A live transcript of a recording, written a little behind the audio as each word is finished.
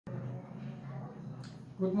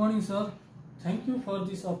Good morning, sir. Thank you for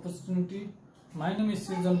this opportunity. My name is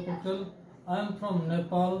Shirjan Pokhrel. I am from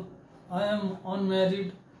Nepal. I am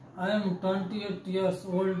unmarried. I am 28 years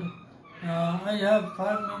old. I have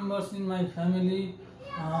 5 members in my family.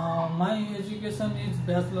 My education is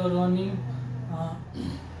bachelor running. Uh,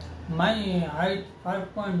 my height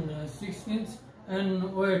 5.6 inch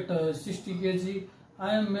and weight 60 kg.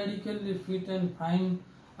 I am medically fit and fine.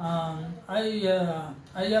 I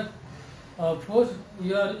have 4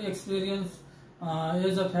 year experience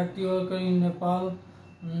as a factory worker in Nepal.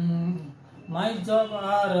 My job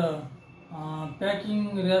are packing,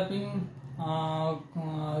 wrapping,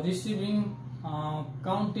 receiving,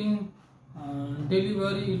 counting,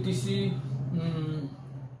 delivery, etc.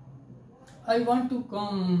 I want to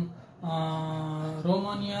come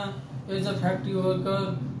Romania as a factory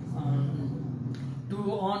worker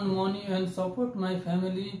to earn money and support my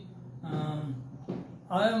family.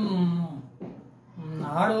 I am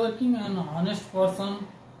hardworking and honest person.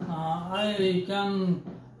 I can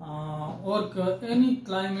work any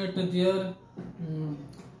climate there.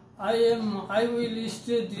 I will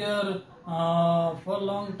stay there for a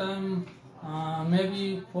long time,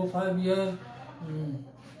 maybe for 5 years.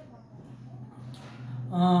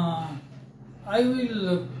 I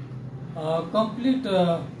will complete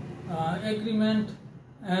agreement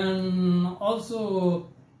and also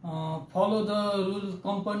follow the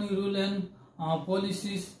company rule and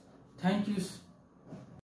policies. Thank you.